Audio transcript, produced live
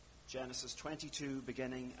Genesis 22,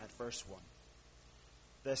 beginning at verse 1.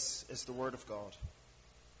 This is the word of God.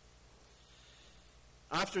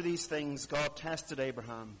 After these things, God tested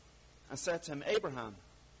Abraham and said to him, Abraham.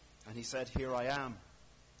 And he said, Here I am.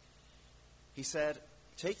 He said,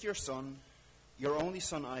 Take your son, your only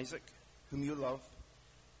son Isaac, whom you love,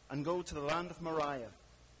 and go to the land of Moriah,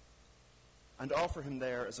 and offer him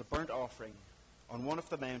there as a burnt offering on one of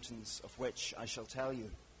the mountains of which I shall tell you.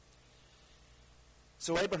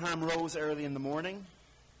 So Abraham rose early in the morning,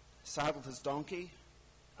 saddled his donkey,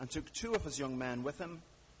 and took 2 of his young men with him,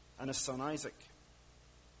 and his son Isaac.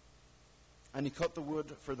 And he cut the wood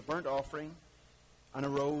for the burnt offering, and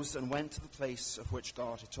arose and went to the place of which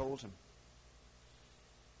God had told him.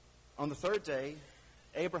 On the 3rd day,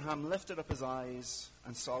 Abraham lifted up his eyes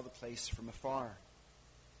and saw the place from afar.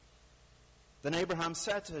 Then Abraham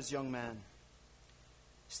said to his young men,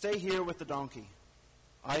 Stay here with the donkey.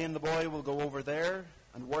 I and the boy will go over there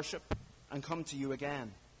and worship and come to you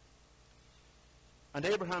again. And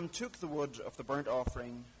Abraham took the wood of the burnt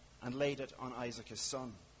offering and laid it on Isaac his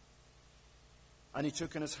son. And he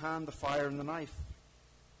took in his hand the fire and the knife.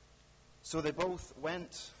 So they both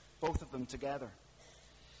went, both of them together.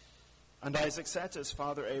 And Isaac said to his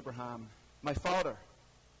father Abraham, My father.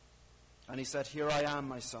 And he said, Here I am,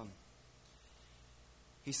 my son.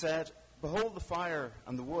 He said, Behold the fire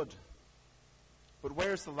and the wood, but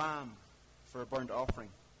where's the lamb for a burnt offering?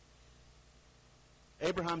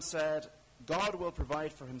 Abraham said, God will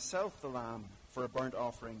provide for himself the lamb for a burnt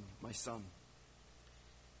offering, my son.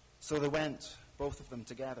 So they went, both of them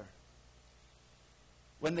together.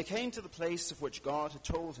 When they came to the place of which God had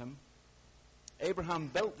told him, Abraham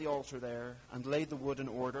built the altar there and laid the wood in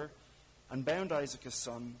order and bound Isaac his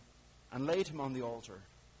son and laid him on the altar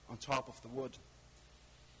on top of the wood.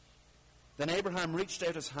 Then Abraham reached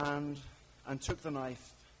out his hand and took the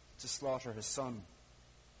knife to slaughter his son.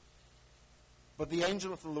 But the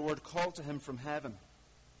angel of the Lord called to him from heaven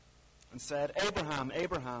and said, Abraham,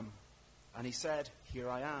 Abraham. And he said, Here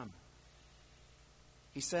I am.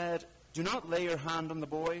 He said, Do not lay your hand on the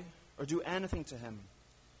boy or do anything to him.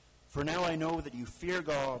 For now I know that you fear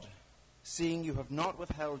God, seeing you have not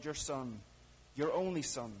withheld your son, your only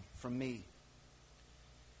son, from me.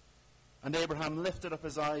 And Abraham lifted up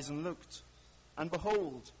his eyes and looked, and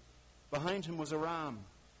behold, behind him was a ram,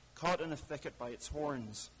 caught in a thicket by its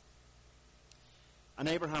horns. And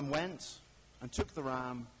Abraham went and took the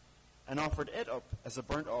ram and offered it up as a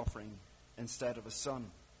burnt offering instead of his son.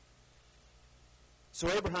 So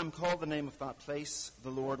Abraham called the name of that place, The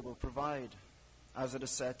Lord Will Provide. As it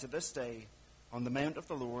is said to this day, On the mount of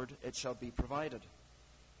the Lord it shall be provided.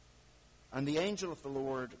 And the angel of the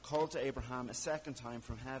Lord called to Abraham a second time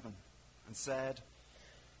from heaven and said,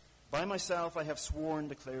 By myself I have sworn,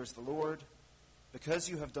 declares the Lord, because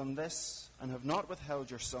you have done this and have not withheld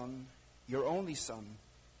your son, your only son,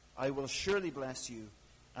 I will surely bless you,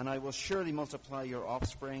 and I will surely multiply your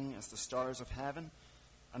offspring as the stars of heaven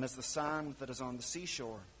and as the sand that is on the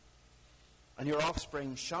seashore. And your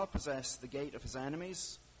offspring shall possess the gate of his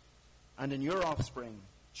enemies, and in your offspring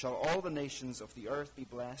shall all the nations of the earth be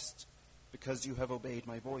blessed, because you have obeyed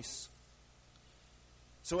my voice.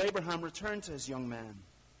 So Abraham returned to his young men,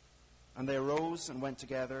 and they arose and went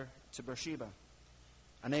together to Beersheba.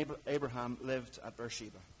 And Abraham lived at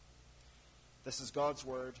Beersheba. This is God's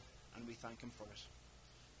word, and we thank him for it.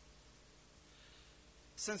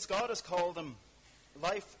 Since God has called him,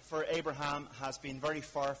 life for Abraham has been very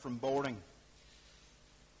far from boring.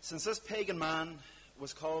 Since this pagan man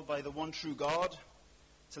was called by the one true God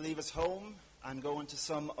to leave his home and go into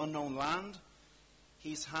some unknown land,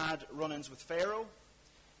 he's had run-ins with Pharaoh.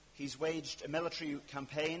 He's waged a military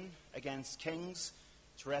campaign against kings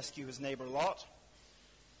to rescue his neighbor Lot.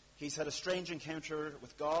 He's had a strange encounter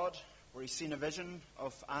with God where he's seen a vision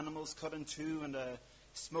of animals cut in two and a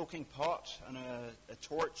smoking pot and a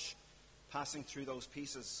torch passing through those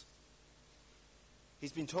pieces.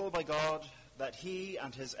 He's been told by God that he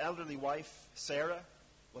and his elderly wife, Sarah,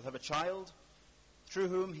 will have a child through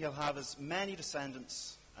whom he'll have as many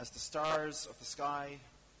descendants as the stars of the sky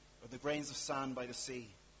or the grains of sand by the sea.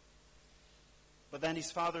 But then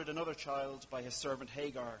he's fathered another child by his servant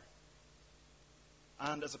Hagar.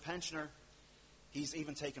 And as a pensioner, he's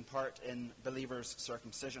even taken part in believers'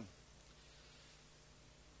 circumcision.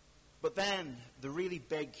 But then the really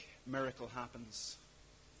big miracle happens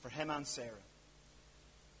for him and Sarah.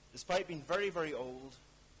 Despite being very, very old,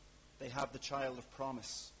 they have the child of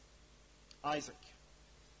promise, Isaac,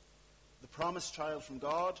 the promised child from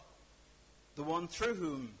God, the one through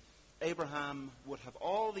whom Abraham would have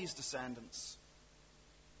all these descendants.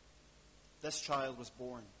 This child was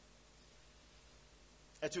born.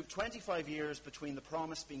 It took 25 years between the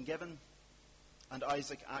promise being given and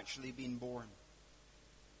Isaac actually being born.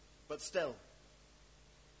 But still,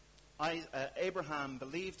 Abraham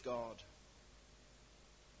believed God,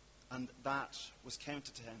 and that was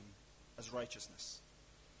counted to him as righteousness.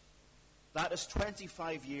 That is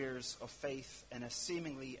 25 years of faith in a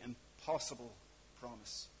seemingly impossible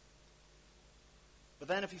promise. But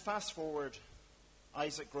then if you fast forward,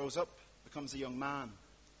 Isaac grows up, becomes a young man,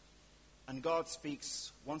 and God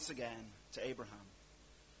speaks once again to Abraham.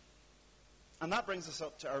 And that brings us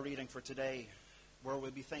up to our reading for today, where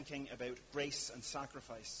we'll be thinking about grace and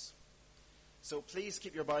sacrifice. So please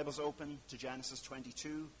keep your Bibles open to Genesis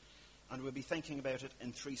 22, and we'll be thinking about it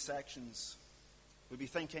in three sections. We'll be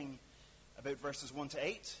thinking about verses 1 to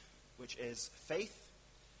 8, which is faith,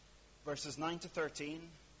 verses 9 to 13,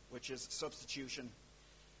 which is substitution,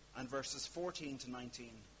 and verses 14 to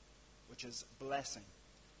 19, which is blessing.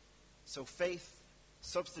 So faith,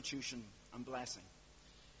 substitution, and blessing.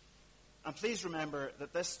 And please remember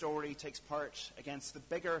that this story takes part against the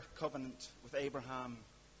bigger covenant with Abraham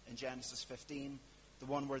in Genesis 15, the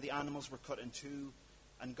one where the animals were cut in two,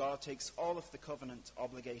 and God takes all of the covenant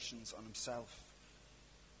obligations on himself.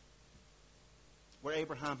 Where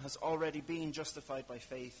Abraham has already been justified by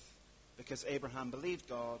faith because Abraham believed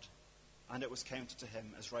God and it was counted to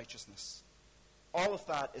him as righteousness. All of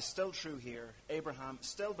that is still true here. Abraham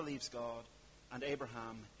still believes God and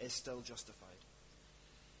Abraham is still justified.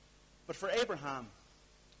 But for Abraham,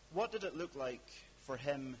 what did it look like for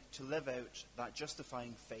him to live out that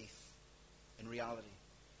justifying faith in reality?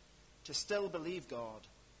 To still believe God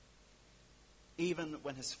even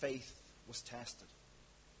when his faith was tested.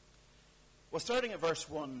 Well, starting at verse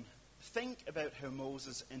 1, think about how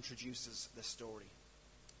Moses introduces this story.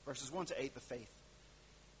 Verses 1 to 8, the faith.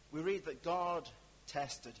 We read that God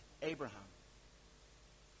tested Abraham.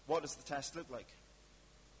 What does the test look like?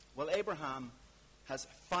 Well, Abraham has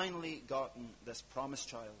finally gotten this promised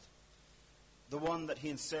child, the one that he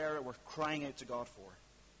and Sarah were crying out to God for.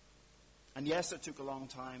 And yes, it took a long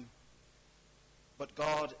time, but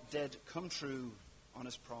God did come true on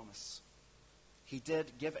his promise. He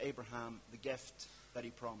did give Abraham the gift that he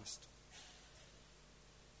promised.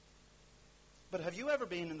 But have you ever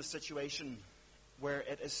been in the situation where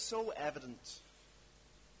it is so evident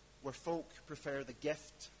where folk prefer the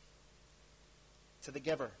gift to the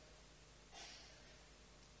giver?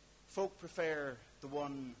 Folk prefer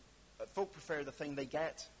the thing they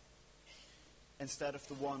get instead of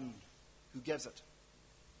the one who gives it.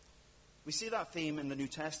 We see that theme in the New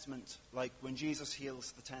Testament, like when Jesus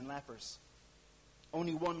heals the 10 lepers.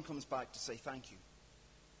 Only one comes back to say thank you.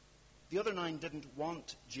 The other 9 didn't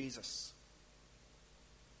want Jesus.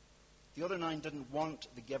 The other 9 didn't want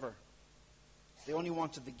the giver. They only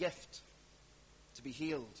wanted the gift to be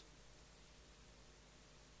healed.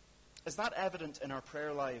 Is that evident in our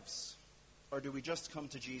prayer lives? Or do we just come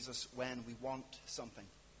to Jesus when we want something?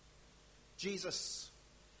 Jesus,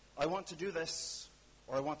 I want to do this,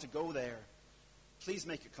 or I want to go there. Please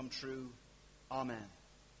make it come true. Amen.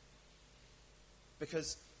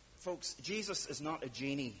 Because, folks, Jesus is not a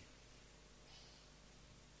genie.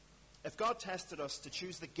 If God tested us to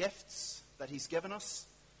choose the gifts that he's given us,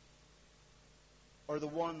 or the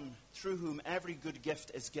one through whom every good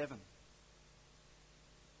gift is given,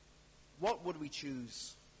 what would we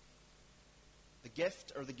choose? The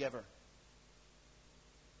gift or the giver?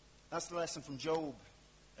 That's the lesson from Job,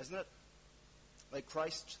 isn't it? Like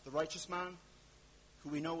Christ, the righteous man, who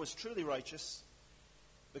we know is truly righteous,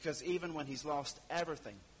 because even when he's lost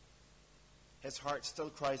everything, his heart still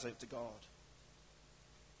cries out to God.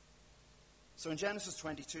 So in Genesis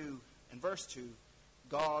 22, in verse 2,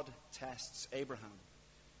 God tests Abraham.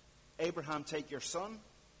 Abraham, take your son.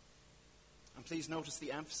 And please notice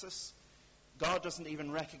the emphasis. God doesn't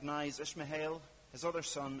even recognize Ishmael, his other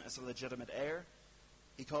son, as a legitimate heir.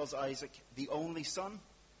 He calls Isaac the only son.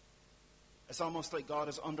 It's almost like God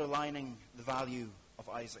is underlining the value of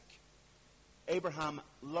Isaac. Abraham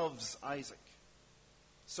loves Isaac.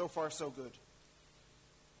 So far, so good.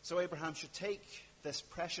 So Abraham should take this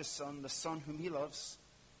precious son, the son whom he loves,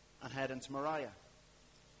 and head into Moriah.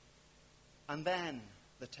 And then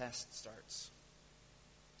the test starts.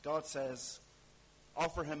 God says,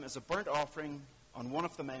 offer him as a burnt offering on one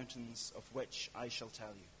of the mountains of which I shall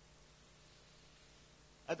tell you.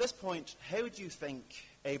 At this point, how do you think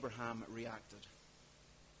Abraham reacted?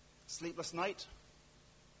 Sleepless night?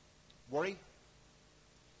 Worry?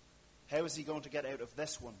 How is he going to get out of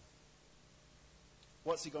this one?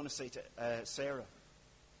 What's he going to say to Sarah?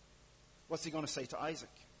 What's he going to say to Isaac?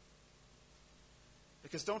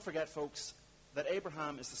 Because don't forget, folks, that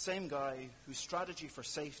Abraham is the same guy whose strategy for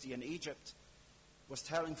safety in Egypt was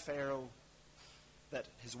telling Pharaoh that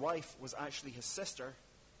his wife was actually his sister,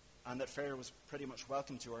 and that Pharaoh was pretty much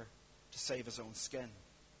welcome to her to save his own skin.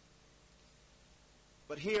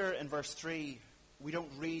 But here in verse 3, we don't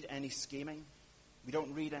read any scheming. We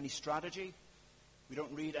don't read any strategy. We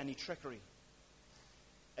don't read any trickery.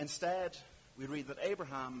 Instead, we read that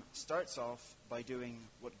Abraham starts off by doing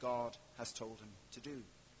what God has told him to do.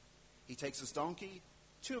 He takes his donkey,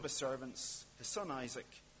 2 of his servants, his son Isaac,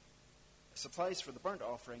 supplies for the burnt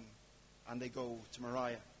offering, and they go to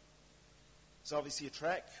Moriah. It's obviously a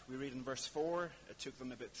trek. We read in verse 4, it took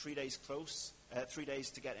them about 3 days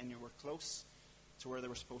to get anywhere close to where they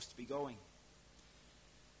were supposed to be going.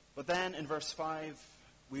 But then in verse 5,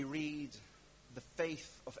 we read the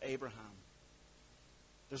faith of Abraham.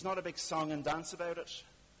 There's not a big song and dance about it,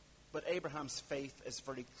 but Abraham's faith is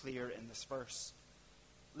very clear in this verse.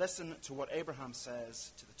 Listen to what Abraham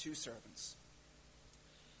says to the 2 servants.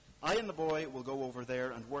 I and the boy will go over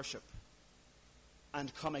there and worship,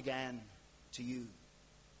 and come again to you.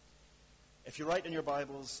 If you write in your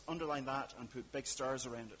Bibles, underline that and put big stars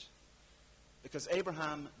around it. Because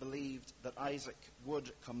Abraham believed that Isaac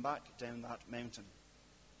would come back down that mountain.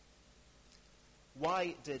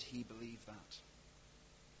 Why did he believe that?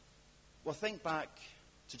 Well, think back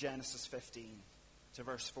to Genesis 15, to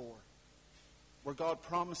verse 4, where God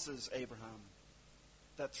promises Abraham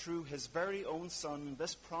that through his very own son,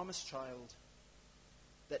 this promised child,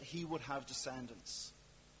 that he would have descendants,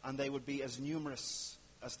 and they would be as numerous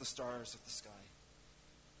as the stars of the sky.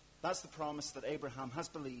 That's the promise that Abraham has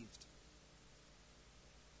believed.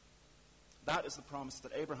 That is the promise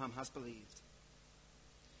that Abraham has believed.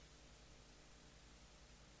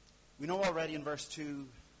 We know already in verse 2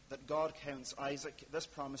 that God counts Isaac, this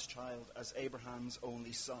promised child, as Abraham's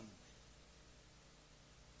only son.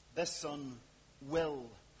 This son will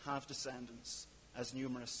have descendants as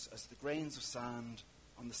numerous as the grains of sand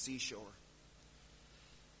on the seashore.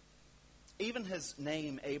 Even his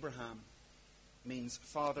name, Abraham, means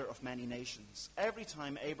father of many nations. Every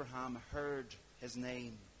time Abraham heard his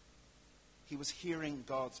name, he was hearing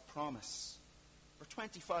God's promise for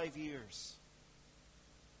 25 years.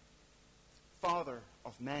 Father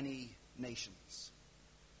of many nations.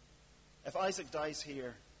 If Isaac dies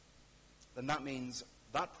here, then that means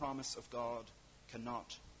that promise of God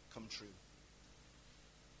cannot come true.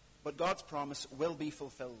 But God's promise will be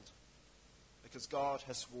fulfilled because God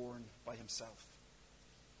has sworn by himself.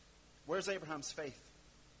 Where's Abraham's faith?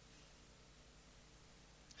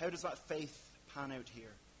 How does that faith pan out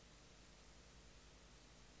here?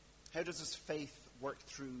 How does his faith work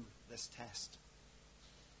through this test?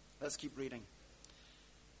 Let's keep reading.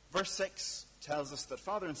 Verse 6 tells us that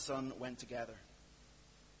father and son went together.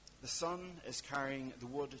 The son is carrying the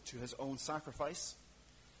wood to his own sacrifice.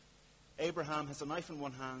 Abraham has a knife in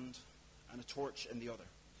one hand and a torch in the other.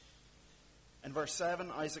 In verse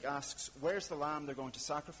 7, Isaac asks, where's the lamb they're going to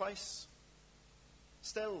sacrifice?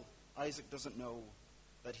 Still, Isaac doesn't know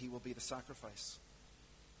that he will be the sacrifice.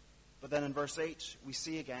 But then in verse 8, we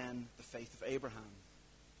see again the faith of Abraham.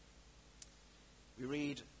 We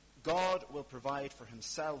read, God will provide for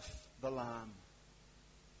himself the lamb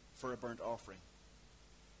for a burnt offering.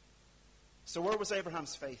 So where was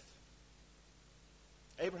Abraham's faith?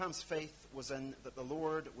 Abraham's faith was in that the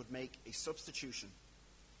Lord would make a substitution.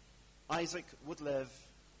 Isaac would live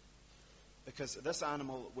because this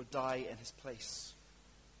animal would die in his place.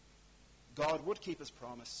 God would keep his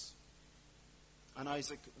promise, and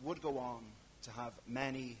Isaac would go on to have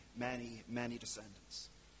many, many, many descendants.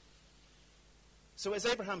 So is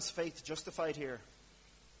Abraham's faith justified here?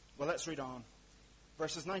 Well, let's read on.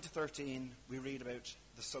 Verses 9 to 13, we read about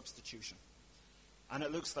the substitution. And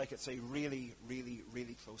it looks like it's a really, really,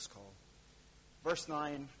 really close call. Verse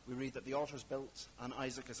 9, we read that the altar is built and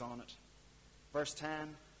Isaac is on it. Verse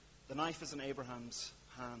 10, the knife is in Abraham's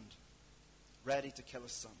hand, ready to kill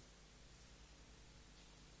his son.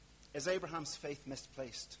 Is Abraham's faith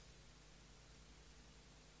misplaced?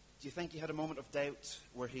 Do you think he had a moment of doubt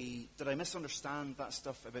where did I misunderstand that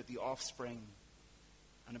stuff about the offspring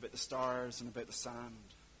and about the stars and about the sand?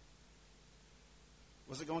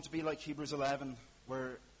 Was it going to be like Hebrews 11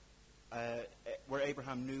 where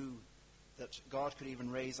Abraham knew that God could even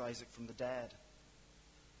raise Isaac from the dead?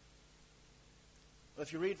 Well,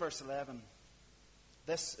 if you read verse 11,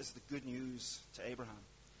 this is the good news to Abraham.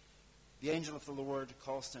 The angel of the Lord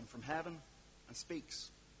calls to him from heaven and speaks.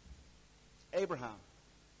 Abraham,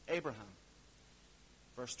 Abraham.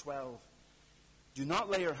 Verse 12. Do not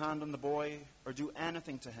lay your hand on the boy or do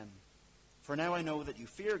anything to him. For now I know that you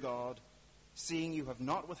fear God, seeing you have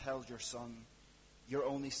not withheld your son, your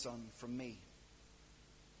only son, from me.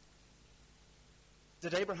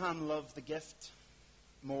 Did Abraham love the gift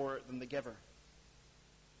more than the giver?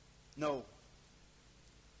 No.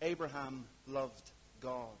 Abraham loved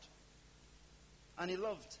God. And he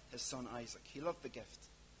loved his son Isaac. He loved the gift.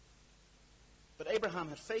 But Abraham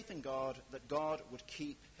had faith in God that God would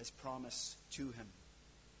keep his promise to him.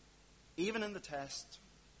 Even in the test,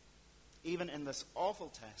 even in this awful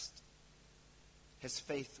test, his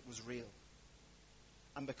faith was real.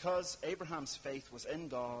 And because Abraham's faith was in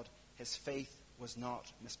God, his faith was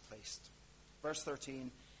not misplaced. Verse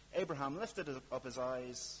 13, Abraham lifted up his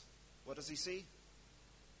eyes. What does he see?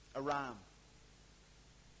 A ram.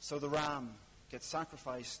 So the ram gets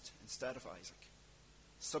sacrificed instead of Isaac.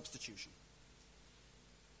 Substitution.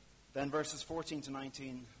 Then verses 14 to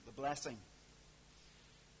 19, the blessing.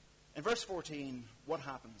 In verse 14, what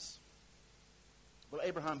happens? Well,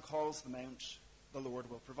 Abraham calls the mount, the Lord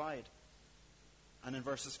will provide. And in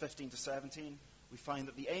verses 15 to 17, we find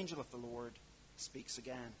that the angel of the Lord speaks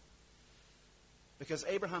again. Because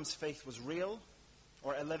Abraham's faith was real,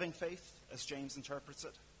 or a living faith, as James interprets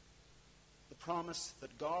it. The promise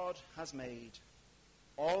that God has made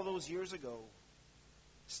all those years ago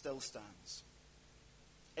still stands.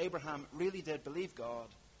 Abraham really did believe God,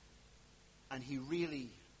 and he really,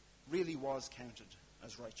 really was counted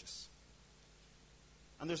as righteous.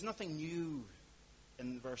 And there's nothing new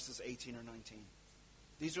in verses 18 or 19.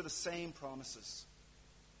 These are the same promises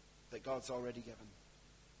that God's already given.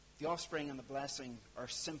 The offspring and the blessing are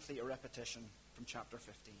simply a repetition from chapter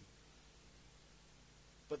 15.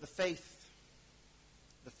 But the faith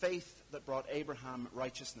that brought Abraham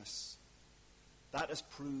righteousness, that is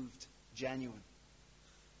proved genuine.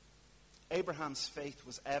 Abraham's faith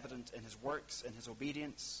was evident in his works, in his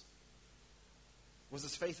obedience. Was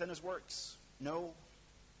his faith in his works? No.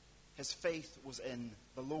 His faith was in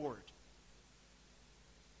the Lord.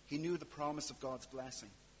 He knew the promise of God's blessing.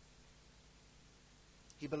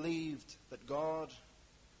 He believed that God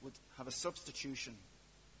would have a substitution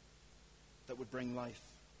that would bring life.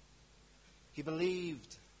 He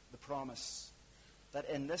believed the promise that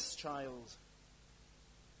in this child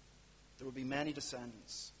there would be many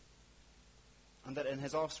descendants, and that in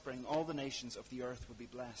his offspring all the nations of the earth would be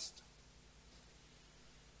blessed.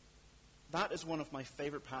 That is one of my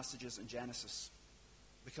favorite passages in Genesis,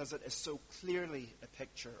 because it is so clearly a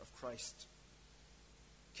picture of Christ.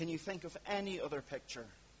 Can you think of any other picture,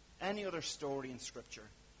 any other story in Scripture,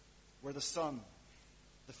 where the Son,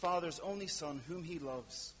 the Father's only Son, whom he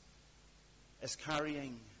loves, is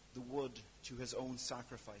carrying the wood to his own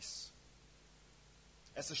sacrifice?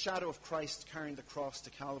 It's a shadow of Christ carrying the cross to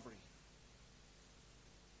Calvary.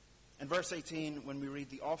 In verse 18, when we read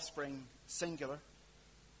the offspring, singular,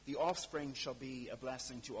 the offspring shall be a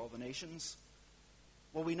blessing to all the nations.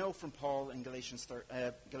 Well, we know from Paul in Galatians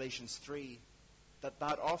 3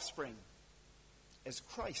 that offspring is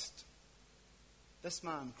Christ. This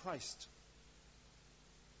man, Christ.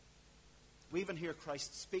 We even hear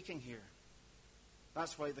Christ speaking here.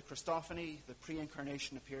 That's why the Christophany, the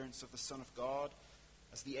pre-incarnation appearance of the Son of God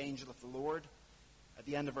as the angel of the Lord, at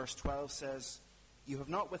the end of verse 12 says, "You have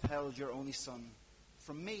not withheld your only Son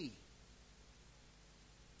from me,"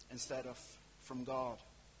 instead of from God.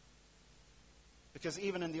 Because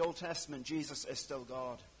even in the Old Testament, Jesus is still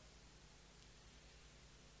God.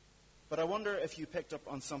 But I wonder if you picked up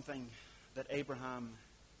on something that Abraham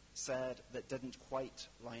said that didn't quite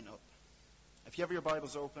line up. If you have your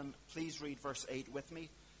Bibles open, please read verse 8 with me.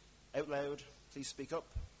 Out loud, please speak up.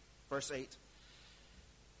 Verse 8.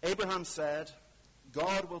 Abraham said,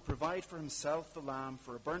 "God will provide for himself the lamb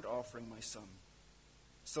for a burnt offering, my son."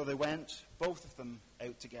 So they went, both of them,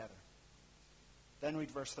 out together. Then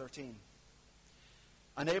read verse 13.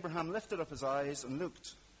 And Abraham lifted up his eyes and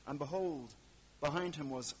looked, and behold, behind him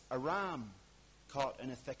was a ram caught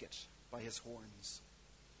in a thicket by his horns.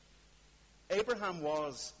 Abraham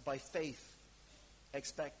was, by faith,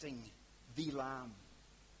 expecting the lamb.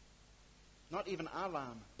 Not even a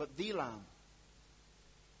lamb, but the lamb.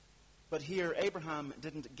 But here, Abraham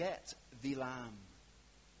didn't get the lamb.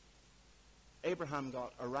 Abraham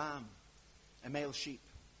got a ram, a male sheep,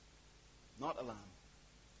 not a lamb.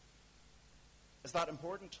 Is that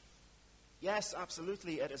important? Yes,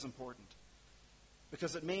 absolutely it is important.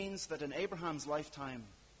 Because it means that in Abraham's lifetime,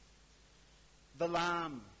 the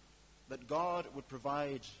lamb that God would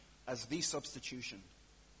provide as the substitution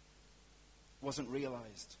wasn't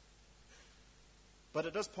realized. But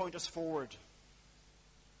it does point us forward.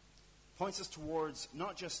 Points us towards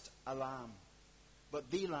not just a lamb, but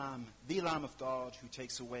the Lamb of God who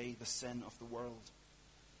takes away the sin of the world.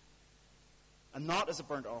 And not as a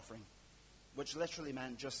burnt offering, which literally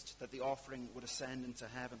meant just that the offering would ascend into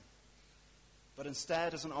heaven, but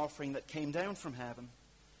instead as an offering that came down from heaven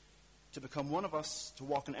to become one of us, to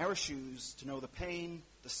walk in our shoes, to know the pain,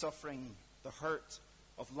 the suffering, the hurt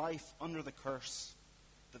of life under the curse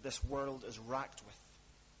that this world is racked with.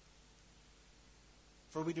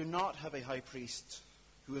 For we do not have a high priest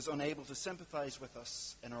who is unable to sympathize with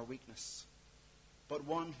us in our weakness, but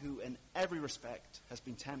one who in every respect has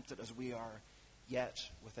been tempted as we are, yet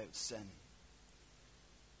without sin.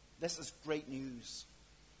 This is great news,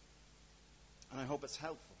 and I hope it's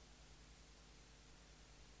helpful.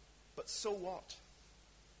 But so what?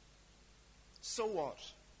 So what?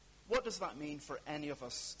 What does that mean for any of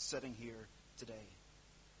us sitting here today?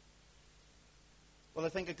 Well, I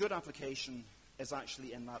think a good application is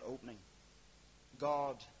actually in that opening.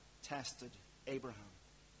 God tested Abraham.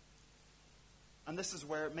 And this is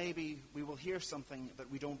where maybe we will hear something that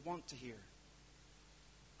we don't want to hear.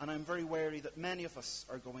 And I'm very wary that many of us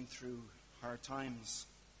are going through hard times.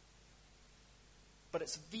 But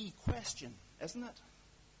it's the question, isn't it?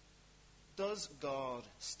 Does God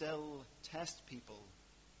still test people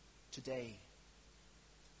today?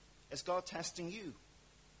 Is God testing you?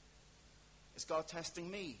 Is God testing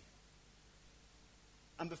me?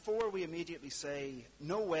 And before we immediately say,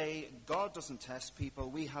 no way, God doesn't test people,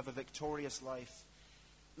 we have a victorious life,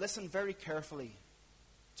 listen very carefully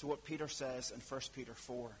to what Peter says in 1 Peter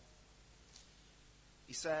 4.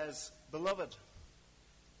 He says, "Beloved,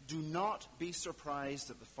 do not be surprised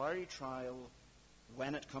at the fiery trial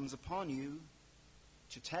when it comes upon you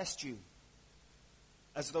to test you,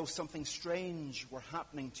 as though something strange were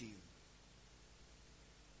happening to you."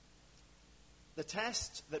 The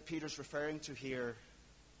test that Peter's referring to here,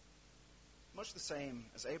 much the same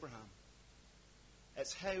as Abraham.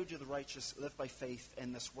 It's how do the righteous live by faith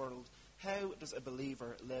in this world? How does a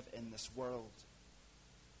believer live in this world?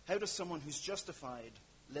 How does someone who's justified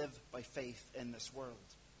live by faith in this world?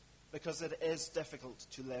 Because it is difficult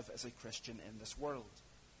to live as a Christian in this world.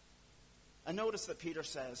 And notice that Peter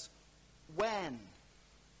says, when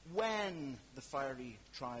the fiery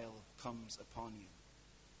trial comes upon you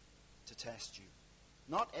to test you.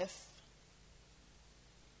 Not if.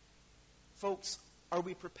 Folks, are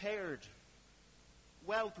we prepared,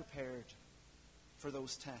 well prepared for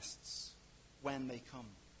those tests when they come?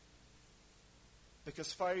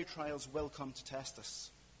 Because fiery trials will come to test us.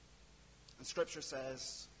 And Scripture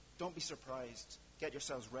says, don't be surprised. Get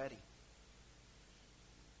yourselves ready.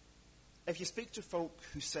 If you speak to folk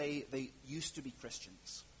who say they used to be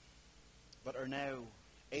Christians, but are now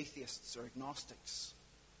atheists or agnostics,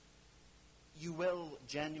 you will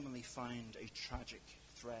genuinely find a tragic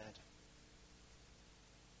thread.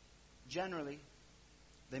 Generally,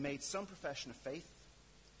 they made some profession of faith,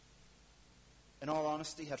 in all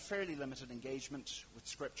honesty, had fairly limited engagement with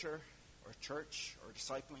Scripture or church or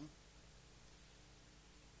discipling.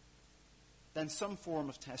 Then some form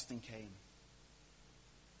of testing came.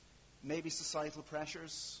 Maybe societal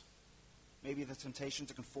pressures, maybe the temptation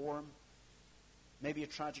to conform, maybe a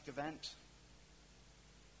tragic event.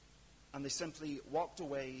 And they simply walked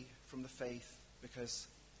away from the faith because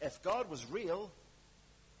if God was real,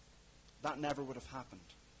 that never would have happened.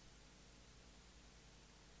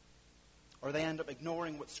 Or they end up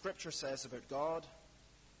ignoring what Scripture says about God,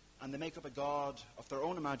 and they make up a God of their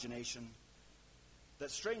own imagination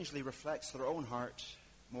that strangely reflects their own heart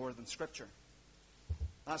more than Scripture.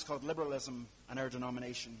 That's called liberalism, and our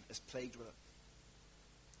denomination is plagued with it.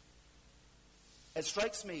 It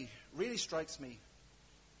strikes me, really strikes me,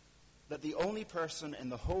 that the only person in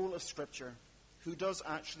the whole of Scripture who does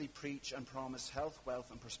actually preach and promise health, wealth,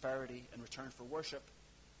 and prosperity in return for worship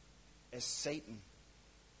is Satan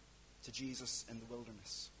to Jesus in the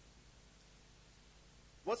wilderness.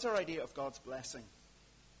 What's our idea of God's blessing?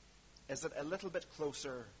 Is it a little bit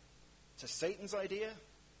closer to Satan's idea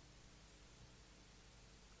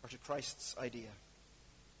or to Christ's idea?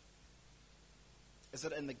 Is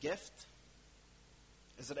it in the gift?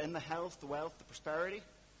 Is it in the health, the wealth, the prosperity?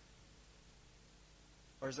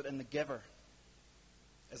 Or is it in the giver?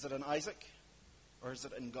 Is it in Isaac? Or is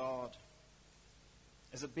it in God?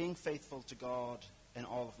 Is it being faithful to God in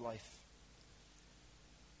all of life?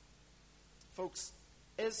 Folks,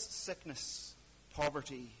 is sickness,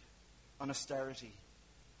 poverty, and austerity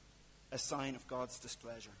a sign of God's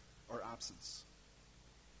displeasure or absence?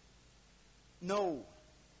 No.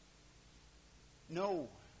 No.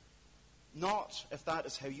 Not if that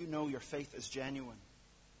is how you know your faith is genuine.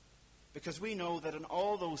 Because we know that in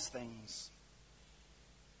all those things,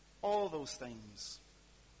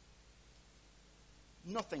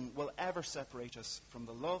 nothing will ever separate us from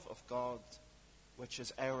the love of God, which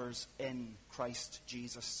is ours in Christ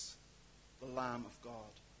Jesus, the Lamb of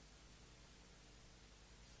God.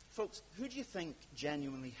 Folks, who do you think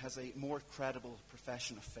genuinely has a more credible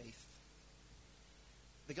profession of faith?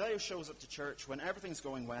 The guy who shows up to church when everything's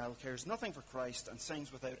going well, cares nothing for Christ, and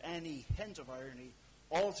sings without any hint of irony,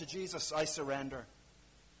 "All to Jesus I surrender,"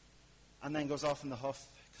 and then goes off in the huff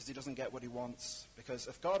because he doesn't get what he wants, because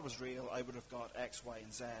if God was real, I would have got X, Y,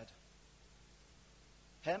 and Z.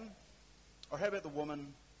 Him? Or how about the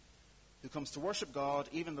woman who comes to worship God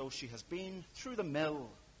even though she has been through the mill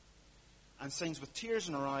and sings with tears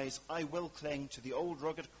in her eyes, "I will cling to the old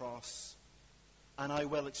rugged cross and I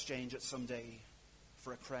will exchange it someday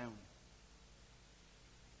for a crown"?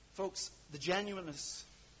 Folks, the genuineness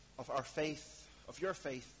of our faith, of your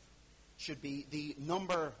faith, should be the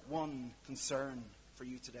number one concern for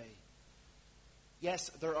you today. Yes,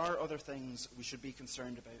 there are other things we should be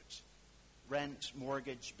concerned about. Rent,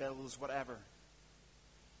 mortgage, bills, whatever.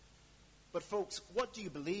 But folks, what do you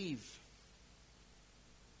believe?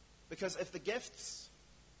 Because if the gifts,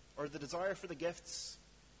 or the desire for the gifts,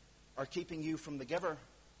 are keeping you from the giver,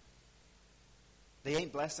 they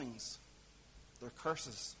ain't blessings, they're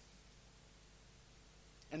curses.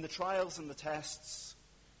 In the trials and the tests,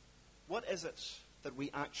 what is it that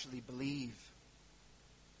we actually believe?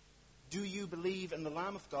 Do you believe in the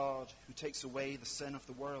Lamb of God who takes away the sin of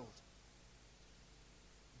the world?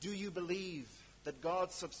 Do you believe that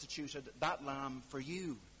God substituted that lamb for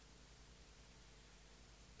you?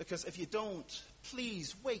 Because if you don't,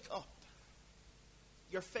 please wake up.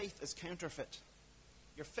 Your faith is counterfeit.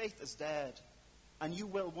 Your faith is dead. And you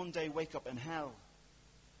will one day wake up in hell.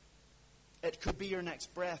 It could be your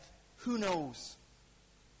next breath. Who knows?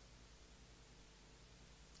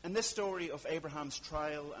 In this story of Abraham's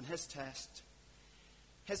trial and his test,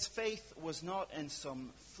 his faith was not in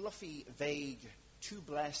some fluffy, vague, too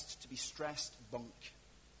blessed to be stressed bunk.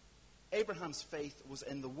 Abraham's faith was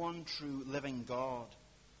in the one true living God.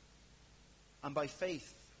 And by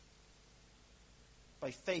faith,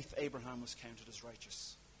 Abraham was counted as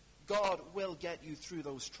righteous. God will get you through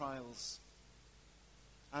those trials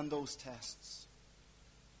and those tests.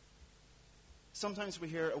 Sometimes we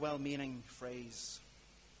hear a well-meaning phrase,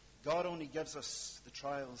 "God only gives us the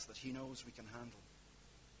trials that he knows we can handle."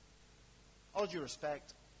 All due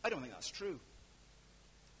respect, I don't think that's true.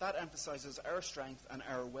 That emphasizes our strength and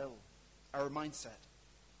our will, our mindset.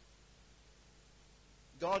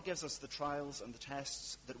 God gives us the trials and the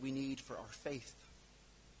tests that we need for our faith.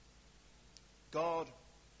 God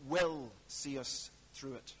will see us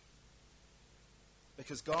through it.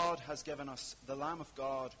 Because God has given us the Lamb of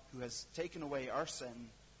God who has taken away our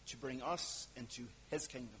sin to bring us into his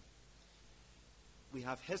kingdom. We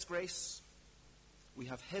have his grace, we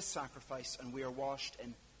have his sacrifice, and we are washed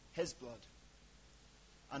in his blood.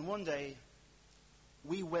 And one day,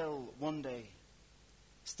 we will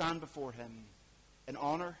stand before him in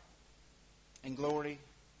honor, in glory,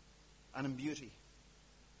 and in beauty.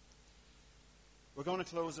 We're going to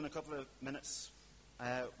close in a couple of minutes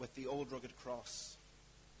with the old rugged cross.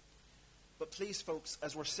 But please, folks,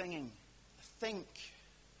 as we're singing, think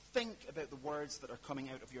about the words that are coming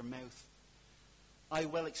out of your mouth. I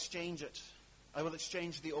will exchange it. I will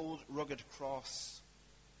exchange the old rugged cross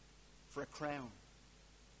for a crown.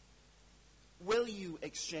 Will you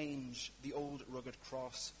exchange the old rugged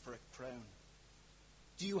cross for a crown?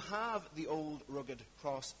 Do you have the old rugged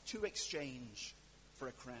cross to exchange for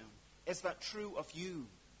a crown? Is that true of you?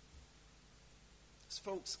 So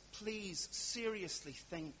folks, please seriously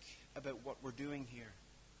think about what we're doing here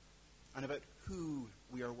and about who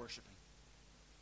we are worshiping.